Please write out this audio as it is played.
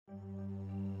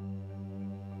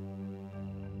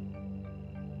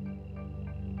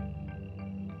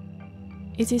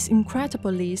It is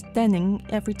incredibly stunning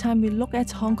every time we look at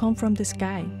Hong Kong from the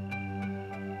sky.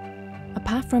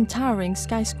 Apart from towering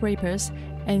skyscrapers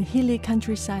and hilly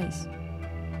countrysides,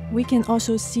 we can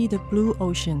also see the blue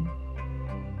ocean.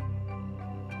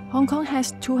 Hong Kong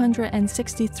has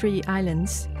 263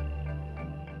 islands,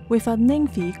 with a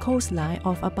lengthy coastline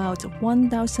of about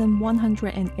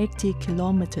 1,180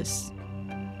 kilometers.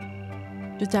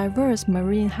 The diverse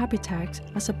marine habitats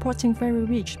are supporting very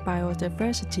rich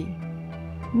biodiversity.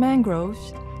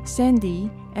 Mangroves, sandy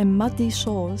and muddy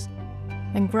shores,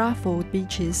 and gravel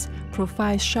beaches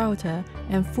provide shelter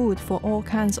and food for all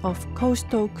kinds of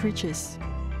coastal creatures,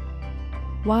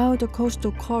 while the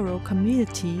coastal coral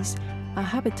communities are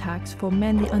habitats for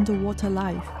many underwater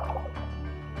life.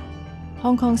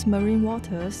 Hong Kong's marine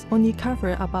waters only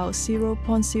cover about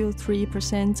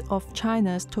 0.03% of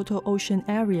China's total ocean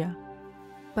area.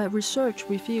 But research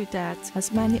revealed that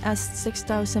as many as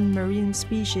 6,000 marine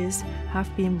species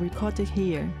have been recorded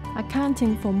here,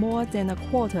 accounting for more than a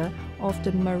quarter of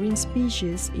the marine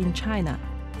species in China.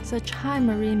 Such high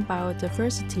marine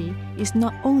biodiversity is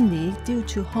not only due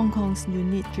to Hong Kong's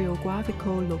unique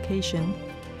geographical location,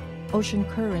 ocean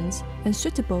currents, and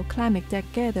suitable climate that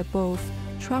gather both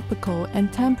tropical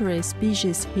and temperate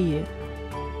species here,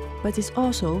 but it's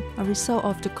also a result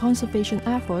of the conservation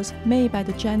efforts made by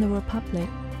the general public,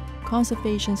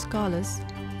 conservation scholars,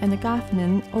 and the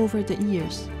government over the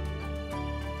years.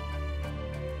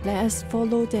 Let us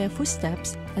follow their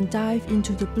footsteps and dive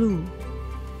into the blue.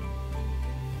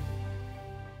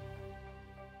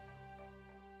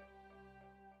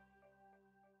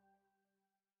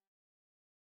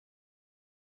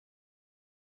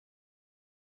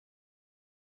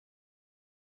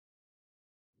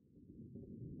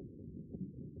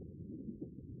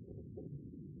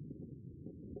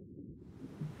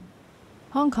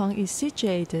 Hong Kong is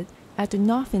situated at the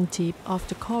northern tip of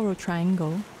the Coral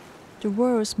Triangle, the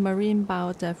world's marine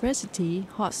biodiversity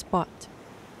hotspot.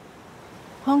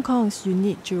 Hong Kong's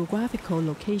unique geographical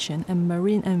location and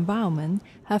marine environment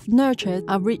have nurtured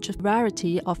a rich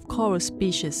variety of coral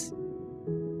species,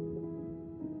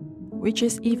 which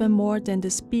is even more than the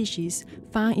species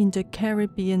found in the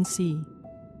Caribbean Sea.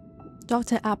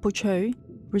 Dr. Apple Choi,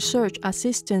 Research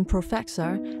Assistant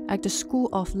Professor at the School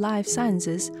of Life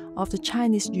Sciences of the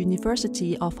Chinese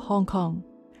University of Hong Kong,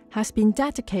 has been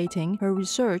dedicating her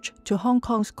research to Hong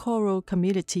Kong's coral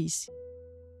communities.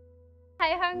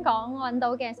 喺香港揾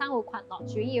到嘅珊瑚群落，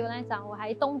主要咧就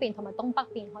喺東邊同埋東北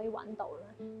邊可以揾到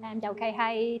啦。尤其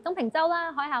係東平洲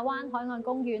啦、海下灣海岸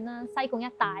公園啦、西貢一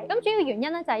帶。咁主要原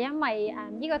因咧就係因為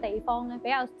呢個地方咧比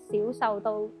較少受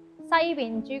到西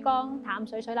邊珠江淡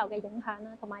水水流嘅影響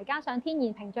啦，同埋加上天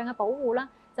然屏障嘅保護啦，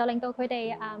就令到佢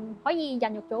哋可以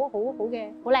孕育到好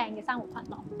靚嘅珊瑚群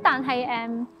落。但係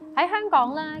喺香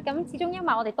港啦，咁始終因為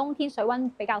我哋冬天水溫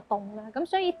比較凍啦，咁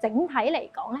所以整體嚟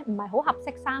講咧，唔係好合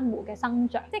適珊瑚嘅生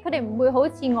長，即係佢哋唔會好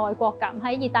似外國咁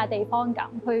喺熱帶地方咁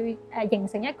去形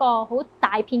成一個好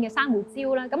大片嘅珊瑚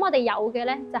礁啦。咁我哋有嘅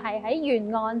咧就係喺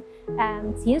沿岸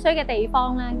淺水嘅地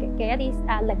方咧嘅一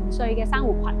啲零碎嘅珊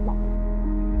瑚群落。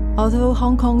Although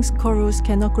Hong Kong's corals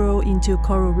cannot grow into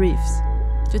coral reefs,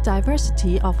 the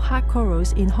diversity of hard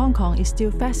corals in Hong Kong is still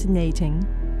fascinating.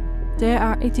 There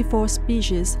are 84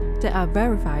 species that are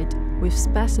verified with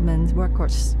specimen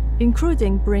records,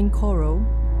 including brain coral,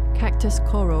 cactus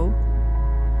coral,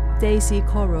 daisy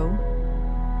coral,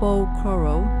 bowl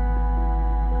coral,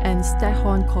 and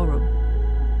staghorn coral.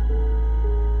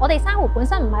 我哋珊瑚本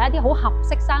身唔係一啲好合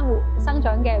適珊瑚生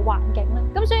長嘅環境啦，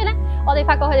咁所以咧，我哋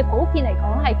發覺佢哋普遍嚟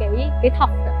講係幾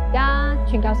tough 嘅。而家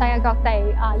全球世界各地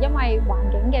因為環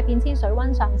境嘅變遷水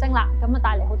溫上升啦，咁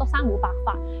帶嚟好多珊瑚白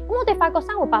化。咁我哋發覺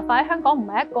珊瑚白化喺香港唔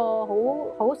係一個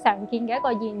好常見嘅一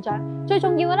個現象。最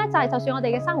重要嘅咧就係，就算我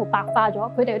哋嘅珊瑚白化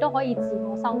咗，佢哋都可以自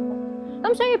我修復。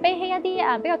咁所以比起一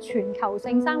啲比較全球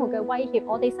性珊瑚嘅威脅，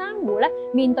我哋珊瑚咧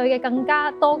面對嘅更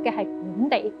加多嘅係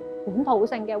本土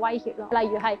性嘅威脅咯，例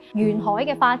如係沿海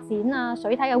嘅發展啊、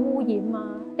水體嘅污染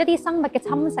啊、一啲生物嘅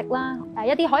侵蝕啦、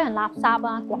一啲海洋垃圾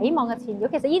啊、鬼網嘅纏繞，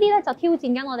其實呢啲咧就挑戰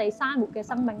緊我哋珊瑚嘅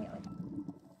生命嘅。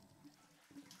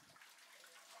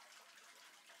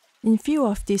In view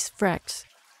of these threats,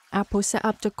 Apple set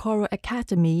up the Coral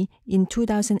Academy in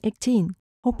 2018,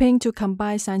 hoping to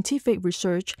combine scientific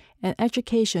research and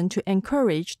education to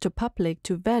encourage the public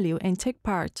to value and take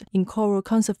part in coral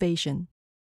conservation.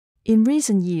 In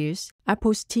recent years,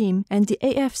 Apple's team and the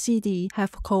AFCD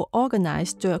have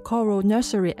co-organized the Coral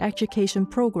Nursery Education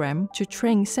Program to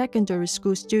train secondary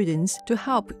school students to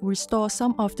help restore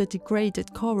some of the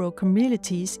degraded coral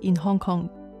communities in Hong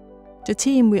Kong. The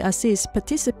team will assist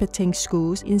participating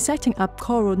schools in setting up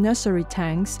coral nursery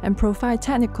tanks and provide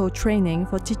technical training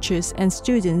for teachers and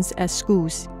students at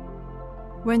schools.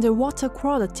 When the water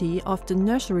quality of the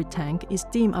nursery tank is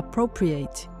deemed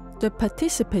appropriate, the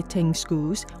participating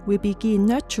schools will begin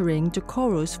nurturing the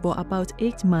corals for about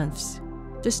 8 months.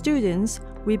 The students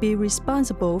will be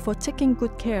responsible for taking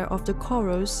good care of the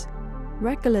corals,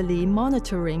 regularly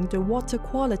monitoring the water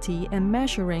quality and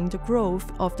measuring the growth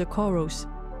of the corals.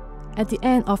 At the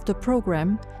end of the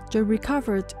program, the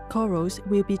recovered corals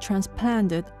will be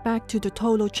transplanted back to the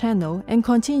Tolo Channel and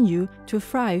continue to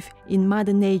thrive in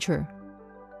Mother Nature.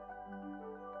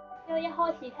 因為一開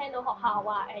始聽到學校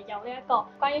話有呢一個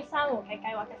關於珊瑚嘅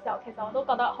計劃嘅時候，其實我都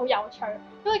覺得好有趣，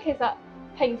因為其實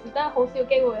平時真係好少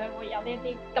機會會有呢一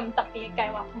啲咁特別嘅計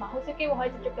劃，同埋好少機會可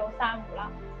以接觸到珊瑚啦。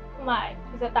同埋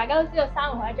其實大家都知道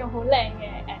珊瑚係一種好靚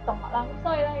嘅動物啦，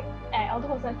所以咧我都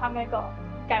好想參加一個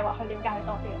計劃去了解佢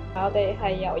多啲。我哋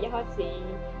係由一開始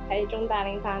喺中大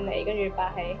拎翻嚟，跟住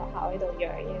擺喺學校呢度養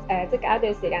嘅。即係隔一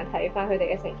段時間睇翻佢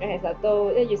哋嘅成長，其實都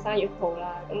越生越好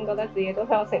啦。咁覺得自己都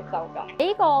好有成就感。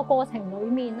呢個過程裡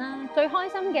面啦，最開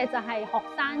心嘅就係學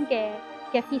生嘅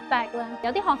feedback 啦。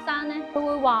有啲學生咧，佢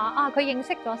會話佢認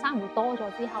識咗珊瑚多咗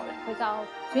之後咧，佢就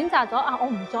選擇咗我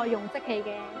唔再用即棄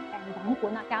嘅飲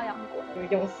管啊、膠飲管，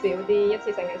要用少啲一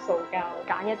次性嘅塑膠，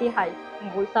揀一啲係唔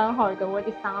會傷害到一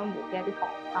啲珊瑚嘅一啲防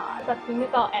曬，實踐呢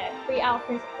個3R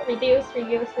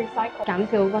principle，reduce、reuse、recycle， 減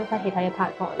少溫室氣體嘅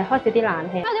排放，開少啲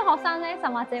冷氣。有啲學生咧，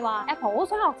甚或者話 Apple 好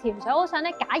想學潛水，好想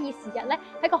咧假以時日咧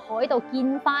喺個海度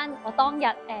見翻我當日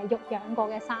育養過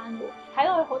嘅珊瑚，睇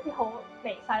落去好似好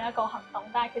微細一個行動，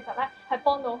但係其實咧係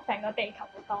幫到成個地球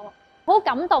好多咯，好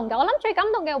感動㗎！我諗最感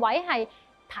動嘅位係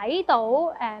睇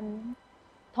到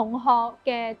同學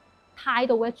嘅態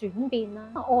度嘅轉變啦，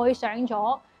愛上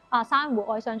咗珊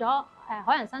瑚，愛上咗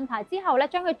海洋生態之後咧，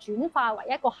將佢轉化為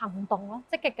一個行動咯，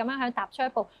積極咁樣向踏出一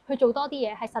步去做多啲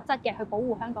嘢，係實質嘅去保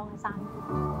護香港嘅珊瑚。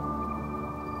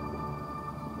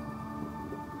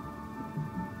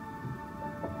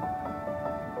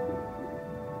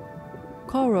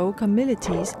Coral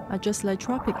communities are just like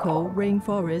tropical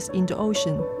rainforests in the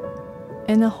ocean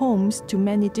and are homes to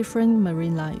many different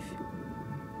marine life.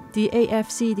 The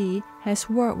AFCD has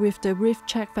worked with the Reef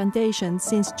Check Foundation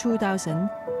since 2000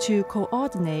 to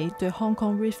coordinate the Hong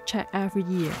Kong Reef Check every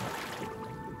year.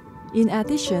 In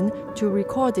addition to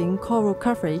recording coral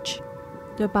coverage,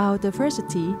 the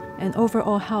biodiversity and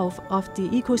overall health of the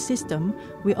ecosystem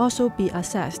will also be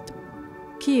assessed.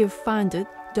 Kiev founded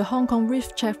the Hong Kong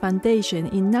Reef Check Foundation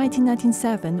in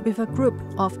 1997 with a group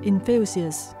of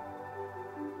enthusiasts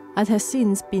and has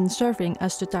since been serving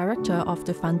as the director of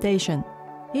the foundation.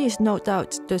 He is no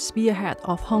doubt the spearhead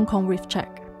of Hong Kong Reef Check.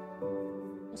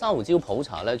 珊瑚礁普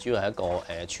查咧，主要係一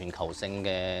個全球性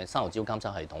嘅珊瑚礁監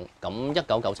測系統。咁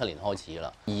1997年開始啦，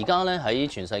而家咧喺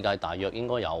全世界大約應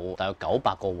該有大約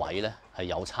900個位咧係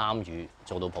有參與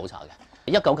做到普查嘅。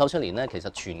1997年咧，其實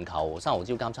全球珊瑚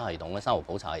礁監測系統咧，珊瑚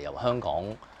普查係由香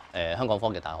港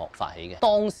科技大學發起嘅。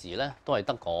當時咧都係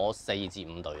得嗰4至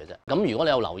5隊嘅啫。咁如果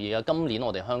你有留意啊，今年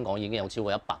我哋香港已經有超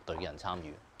過100隊嘅人參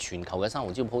與。全球嘅珊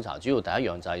瑚礁普查主要第一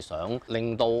樣就係想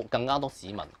令到更加多市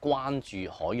民關注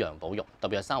海洋保育，特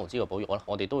別係珊瑚礁嘅保育咧。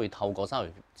我哋都會透過珊瑚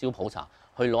礁普查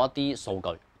去攞一啲數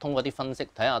據，通過一啲分析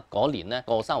睇下嗰年咧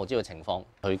個珊瑚礁嘅情況，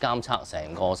去監測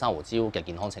成個珊瑚礁嘅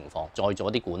健康情況，再做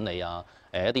一啲管理啊，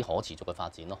一啲可持續嘅發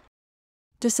展咯。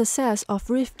The success of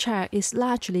Reef Check is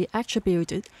largely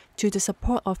attributed to the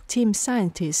support of team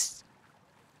scientists.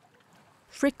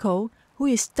 Fricko, who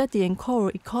is studying coral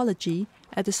ecology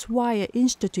at the Swire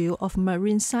Institute of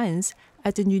Marine Science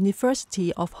at the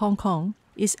University of Hong Kong,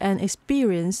 is an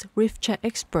experienced Reef Check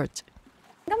expert.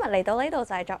 今日嚟到呢度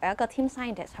就係作為一個 team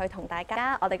scientist 去同大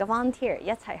家我哋嘅 volunteer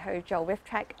一齊去做 Reef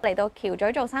Check。嚟到橋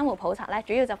咀做珊瑚普查咧，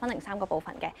主要就分成3個部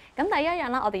分嘅。咁第一樣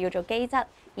啦，我哋要做基質，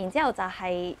然之後就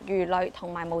係魚類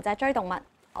同埋無脊椎動物。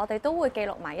我哋都會記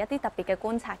錄埋一啲特別嘅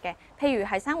觀察嘅，譬如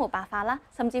係珊瑚白化啦，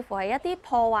甚至乎係一啲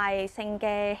破壞性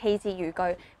嘅棄置漁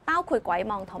具，包括鬼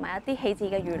網同埋一啲棄置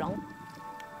嘅魚籠。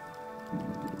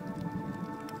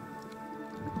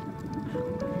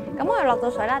咁我哋落到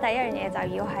水啦，第一樣嘢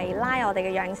就要係拉我哋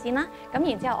嘅樣先啦。咁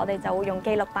然之後我哋就會用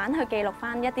記錄板去記錄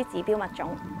返一啲指標物種。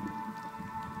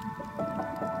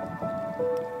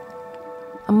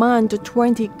Among the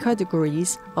 20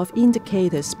 categories of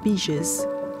indicated species,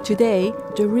 today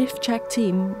the Reef Check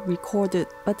team recorded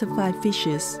butterfly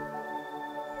fishes,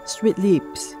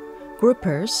 sweetlips,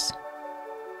 groupers,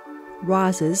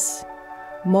 wrasses,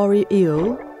 moray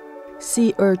eel,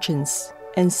 sea urchins,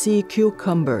 and sea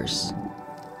cucumbers.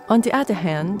 On the other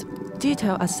hand,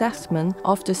 detailed assessment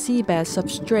of the seabed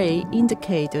substrate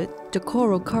indicated The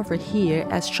coral cover here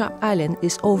at Sharp Island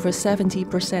is over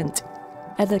 70%.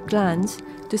 At a glance,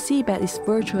 the seabed is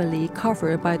virtually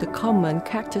covered by the common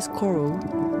cactus coral.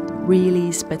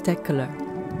 Really spectacular.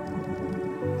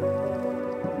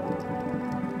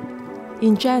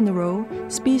 In general,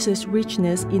 species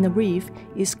richness in a reef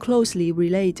is closely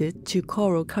related to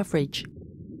coral coverage.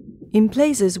 In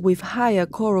places with higher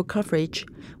coral coverage,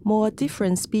 more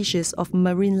different species of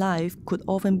marine life could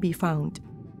often be found.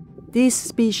 These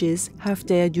species have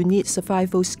their unique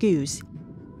survival skills,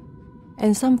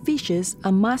 and some fishes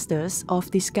are masters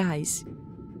of disguise.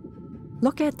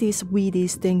 Look at this weedy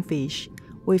stingfish,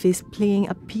 with its plain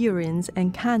appearance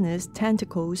and callous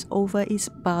tentacles over its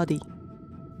body.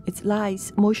 It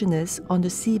lies motionless on the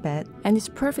seabed and is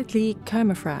perfectly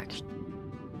camouflaged.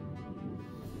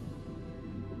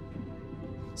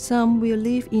 Some will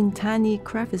live in tiny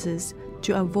crevices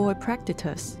to avoid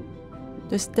predators.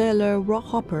 The stellar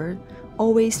rockhopper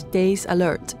always stays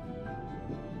alert.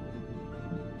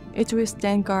 It will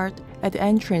stand guard at the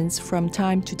entrance from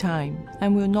time to time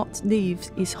and will not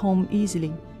leave its home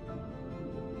easily.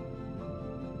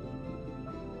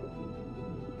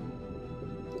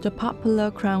 The popular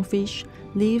clownfish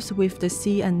lives with the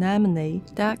sea anemone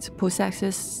that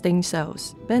possesses sting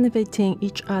cells, benefiting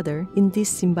each other in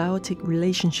this symbiotic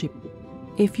relationship.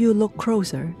 If you look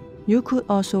closer, you could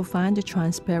also find the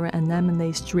transparent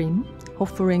anemone stream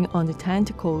hovering on the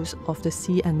tentacles of the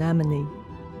sea anemone.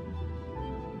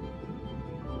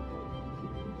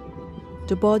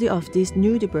 The body of this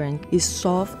nudibranch is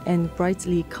soft and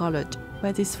brightly colored,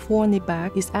 but its thorny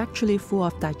back is actually full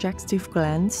of digestive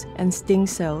glands and sting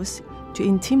cells to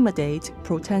intimidate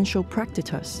potential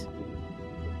predators.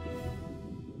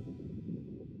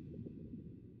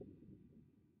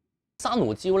 珊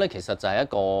瑚礁咧，其實就係一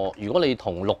個，如果你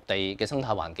同陸地嘅生態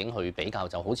環境去比較，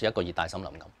就好似一個熱帶森林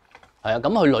咁。係啊，咁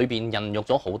佢裏邊孕育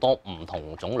咗好多唔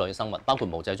同種類嘅生物，包括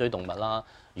無脊椎動物啦、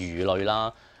魚類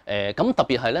啦。咁特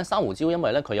別係咧，珊瑚礁因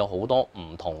為咧佢有好多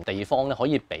唔同地方咧，可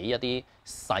以俾一啲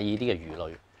細啲嘅魚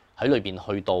類喺裏邊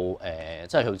去到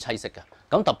即係去棲息嘅。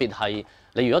咁特別係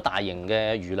你如果大型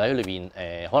嘅魚類喺裏邊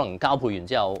可能交配完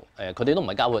之後，佢哋都唔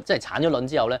係交配，即係產咗卵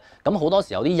之後咧，咁好多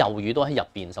時候啲幼魚都喺入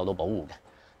邊受到保護嘅。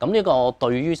咁呢個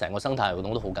對於成個生態系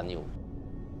統都好緊要。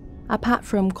Apart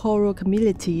from coral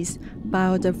communities,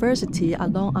 biodiversity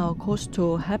along our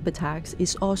coastal habitats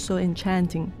is also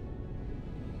enchanting.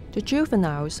 The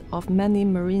juveniles of many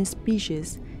marine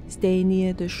species stay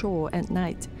near the shore at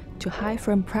night to hide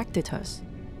from predators.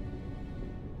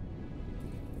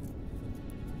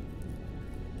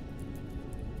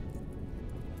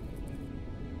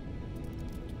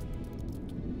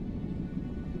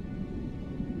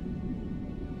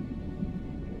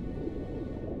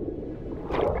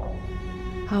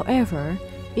 However,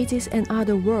 it is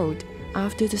another world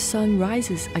after the sun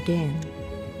rises again.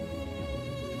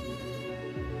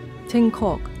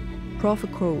 Tincock,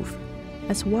 Prophet Cove,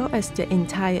 as well as the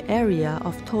entire area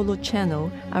of Tolo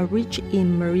Channel are rich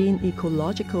in marine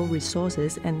ecological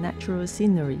resources and natural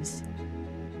sceneries.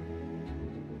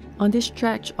 On this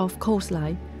stretch of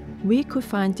coastline, we could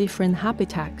find different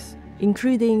habitats,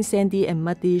 including sandy and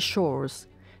muddy shores,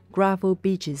 gravel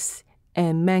beaches,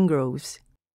 and mangroves.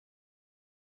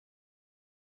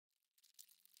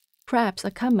 Crabs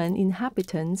are common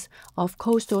inhabitants of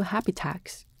coastal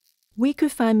habitats. We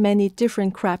could find many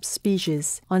different crab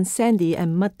species on sandy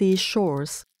and muddy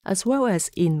shores, as well as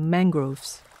in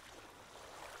mangroves.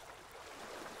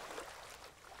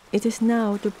 It is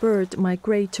now the bird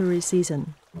migratory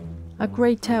season. A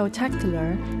great-tailed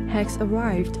tactile has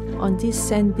arrived on this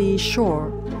sandy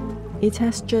shore. It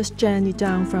has just journeyed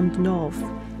down from the north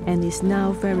and is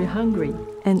now very hungry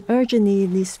and urgently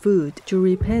needs food to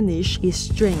replenish its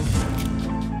strength.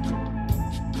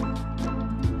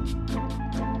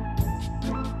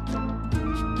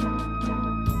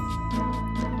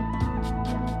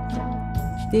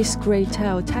 This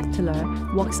great-tailed tactile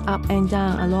walks up and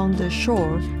down along the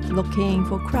shore looking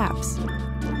for crabs.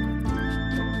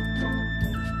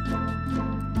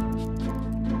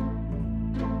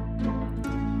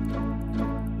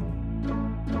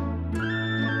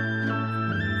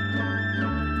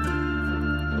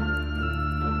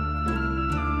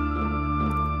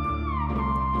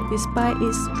 Despite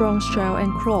its strong shell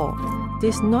and claw,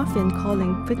 this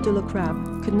nothing-calling fiddler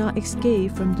crab could not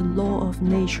escape from the law of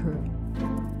nature.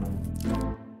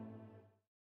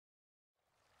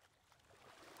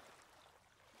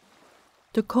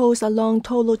 The coasts along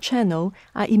Tolo Channel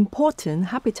are important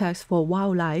habitats for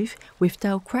wildlife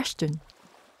without question.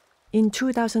 In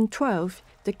 2012,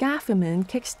 the government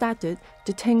kickstarted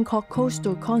the Tin Kok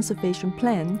Coastal Conservation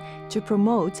Plan to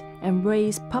promote and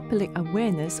raise public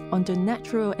awareness on the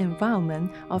natural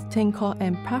environment of Tin Kok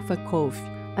and Parford Cove,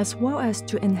 as well as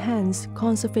to enhance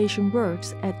conservation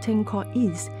works at Tin Kok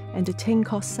East and the Tin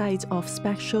Kok site of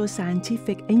special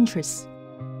scientific interest.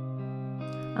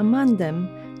 Among them,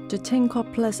 the Tin Kok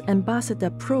Plus Ambassador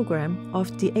Program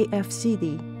of the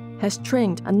AFCD has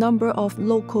trained a number of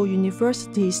local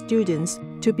university students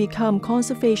to become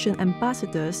conservation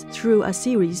ambassadors through a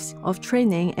series of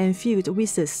training and field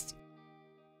visits.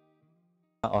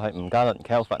 我係吳嘉倫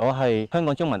Kelvin， 我係香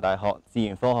港中文大學自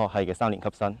然科學系嘅3年級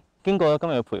生。經過今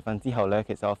日嘅培訓之後咧，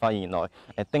其實我發現原來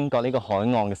丁角呢個海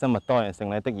岸嘅生物多樣性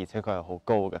咧，的而且確係好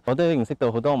高嘅。我都認識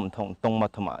到好多唔同動物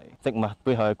同埋植物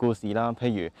背後嘅故事啦。譬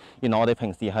如原來我哋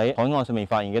平時喺海岸上面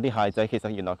發現嗰啲蟹仔，其實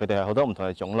原來佢哋係好多唔同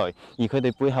嘅種類，而佢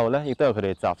哋背後咧亦都有佢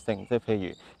哋嘅習性。即係譬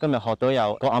如今日學到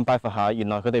有個眼拜佛蟹，原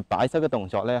來佢哋擺手嘅動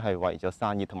作咧係為咗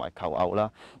散熱同埋求偶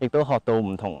啦，亦都學到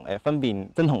唔同分辨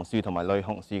真紅樹同埋類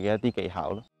紅樹嘅一啲技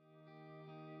巧咯。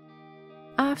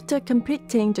After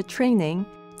completing the training,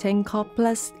 Tin Kok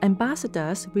Plus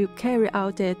ambassadors will carry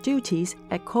out their duties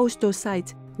at coastal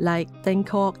sites like Tin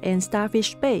Kok and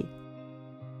Starfish Bay.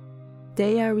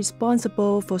 They are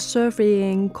responsible for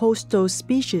surveying coastal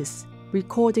species,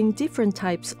 recording different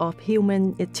types of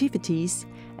human activities,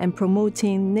 and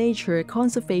promoting nature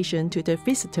conservation to the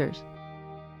visitors.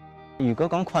 如果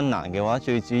講困難嘅話，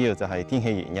最主要就係天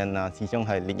氣原因啦。始終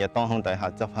係烈日當空底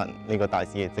下執行呢個大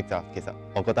使嘅職責，其實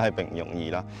我覺得係並唔容易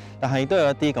啦。但係都有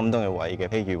一啲感動嘅位嘅，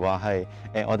譬如話係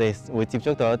我哋會接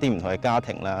觸到一啲唔同嘅家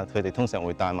庭啦，佢哋通常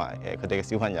會帶埋佢哋嘅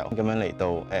小朋友咁樣嚟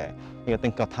到呢個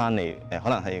丁角灘嚟可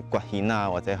能係掘蜆啊，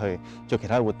或者去做其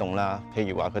他活動啦。譬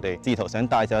如話佢哋試圖想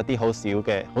帶走一啲好小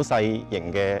嘅、好細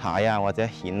型嘅蟹啊或者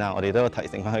蜆啊，我哋都有提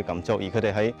醒翻佢咁做，而佢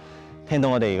哋喺聽到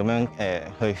我哋咁樣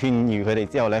去勸喻佢哋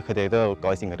之後咧，佢哋都有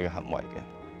改善佢哋嘅行為嘅。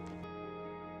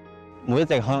每一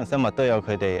隻海洋生物都有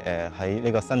佢哋喺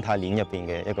呢個生態鏈入邊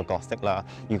嘅一個角色啦。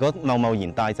如果貿貿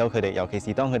然帶走佢哋，尤其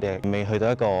是當佢哋未去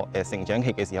到一個成長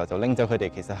期嘅時候，就拎走佢哋，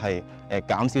其實係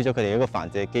減少咗佢哋一個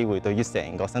繁殖嘅機會，對於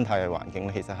成個生態嘅環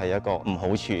境其實係一個唔好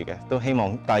處嘅。都希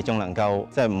望大眾能夠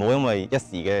即係唔好因為一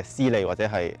時嘅私利或者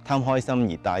係貪開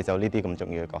心而帶走呢啲咁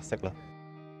重要嘅角色咯。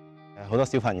好多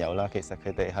小朋友啦，其實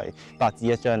佢哋係白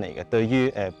紙一張嚟嘅。對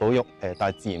於保育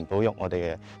大自然、保育我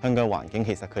哋嘅香港環境，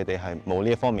其實佢哋係冇呢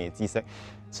一方面嘅知識。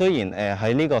雖然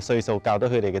喺呢個歲數教到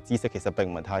佢哋嘅知識其實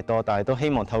並唔係太多，但係都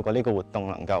希望透過呢個活動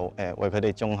能夠為佢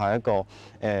哋種下一個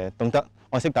懂得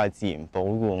愛惜大自然、保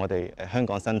護我哋香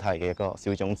港生態嘅一個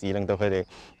小種子，令到佢哋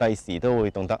第時都會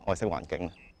懂得愛惜環境。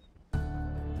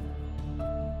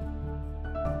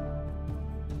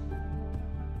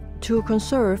To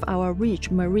conserve our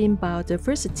rich marine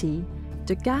biodiversity,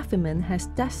 the government has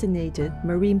designated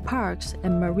marine parks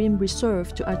and marine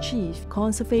reserves to achieve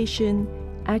conservation,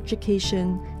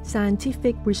 education,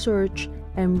 scientific research,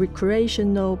 and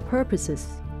recreational purposes.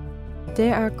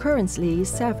 There are currently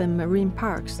 7 marine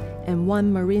parks and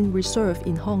 1 marine reserve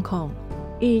in Hong Kong.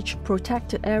 Each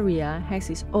protected area has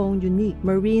its own unique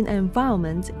marine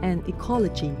environment and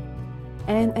ecology.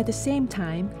 And at the same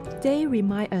time, they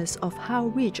remind us of how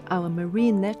rich our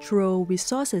marine natural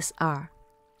resources are.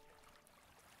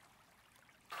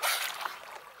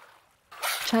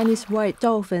 Chinese white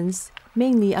dolphins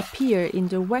mainly appear in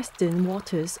the western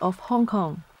waters of Hong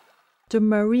Kong. The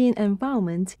marine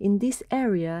environment in this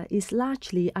area is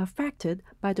largely affected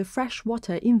by the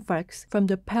freshwater influx from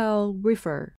the Pearl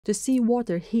River. The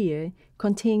seawater here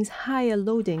contains higher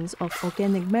loadings of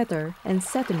organic matter and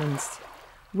sediments,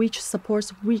 which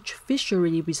supports rich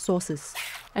fishery resources,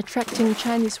 attracting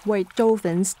Chinese white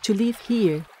dolphins to live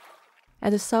here.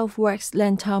 At the Southwest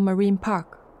Lantau Marine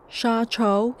Park, Sha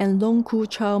Chou and Long Ku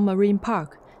Chau Marine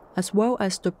Park, as well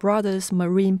as the Brothers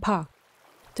Marine Park.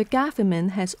 The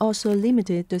government has also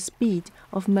limited the speed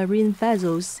of marine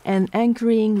vessels and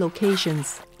anchoring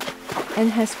locations,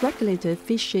 and has regulated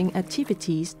fishing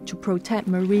activities to protect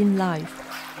marine life.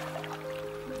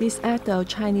 This adult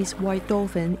Chinese white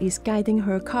dolphin is guiding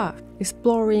her calf,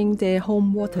 exploring their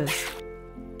home waters.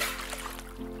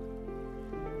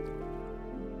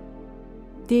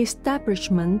 The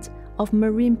establishment of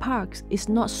marine parks is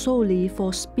not solely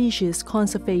for species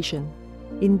conservation.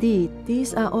 Indeed,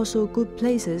 these are also good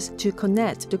places to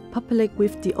connect the public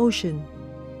with the ocean.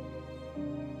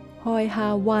 Hoi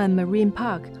Ha Wan Marine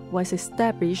Park was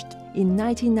established in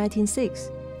 1996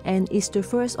 and is the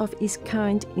first of its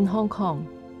kind in Hong Kong.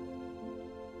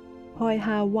 Hoi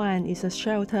Ha Wan is a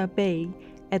shelter bay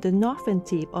at the northern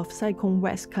tip of Sai Kung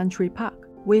West Country Park,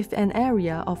 with an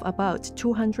area of about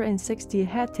 260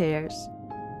 hectares.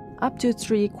 up to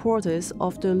 3/4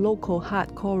 of the local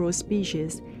hard coral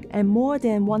species and more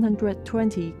than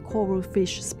 120 coral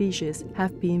fish species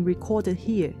have been recorded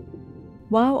here.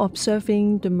 While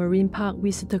observing the marine park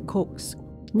visitor codes,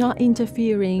 not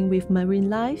interfering with marine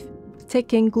life,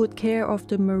 taking good care of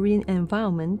the marine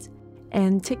environment,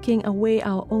 and taking away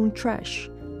our own trash,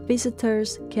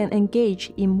 visitors can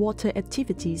engage in water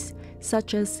activities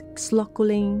such as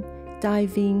snorkeling,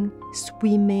 diving,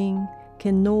 swimming,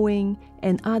 canoeing,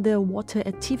 and other water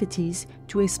activities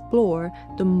to explore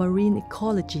the marine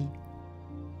ecology.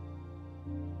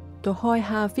 The Hoi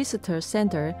Ha Visitor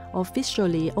Center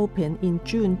officially opened in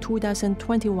June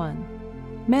 2021.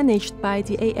 Managed by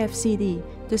the AFCD,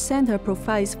 the center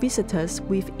provides visitors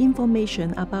with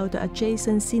information about the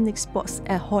adjacent scenic spots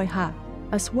at Hoi Ha,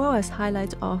 as well as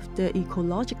highlights of the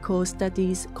ecological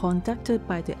studies conducted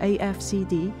by the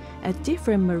AFCD at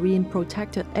different marine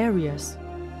protected areas.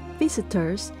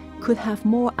 Visitors could have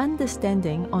more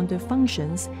understanding on the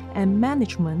functions and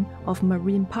management of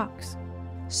marine parks,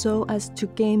 so as to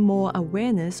gain more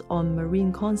awareness on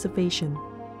marine conservation.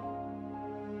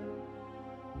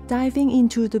 Diving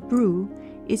into the blue,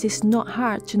 it is not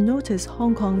hard to notice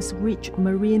Hong Kong's rich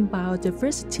marine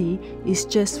biodiversity is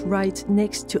just right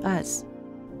next to us.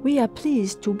 We are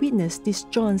pleased to witness these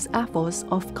joint efforts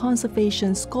of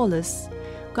conservation scholars,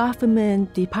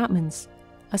 government departments,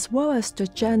 as well as the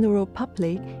general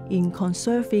public in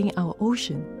conserving our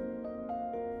ocean.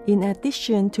 In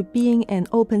addition to being an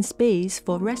open space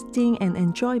for resting and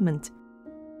enjoyment,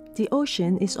 the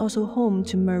ocean is also home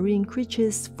to marine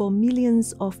creatures for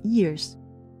millions of years.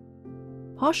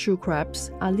 Horseshoe crabs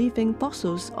are living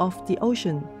fossils of the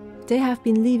ocean. They have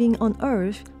been living on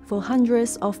Earth for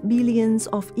hundreds of millions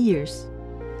of years,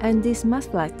 and this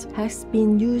mudflat has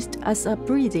been used as a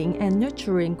breeding and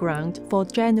nurturing ground for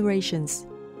generations.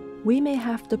 We may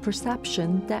have the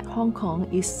perception that Hong Kong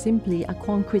is simply a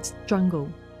concrete jungle,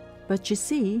 but you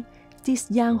see, this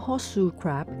young horseshoe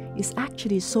crab is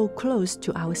actually so close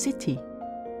to our city.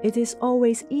 It is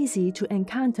always easy to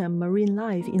encounter marine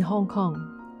life in Hong Kong,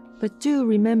 but do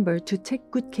remember to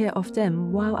take good care of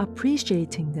them while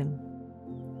appreciating them.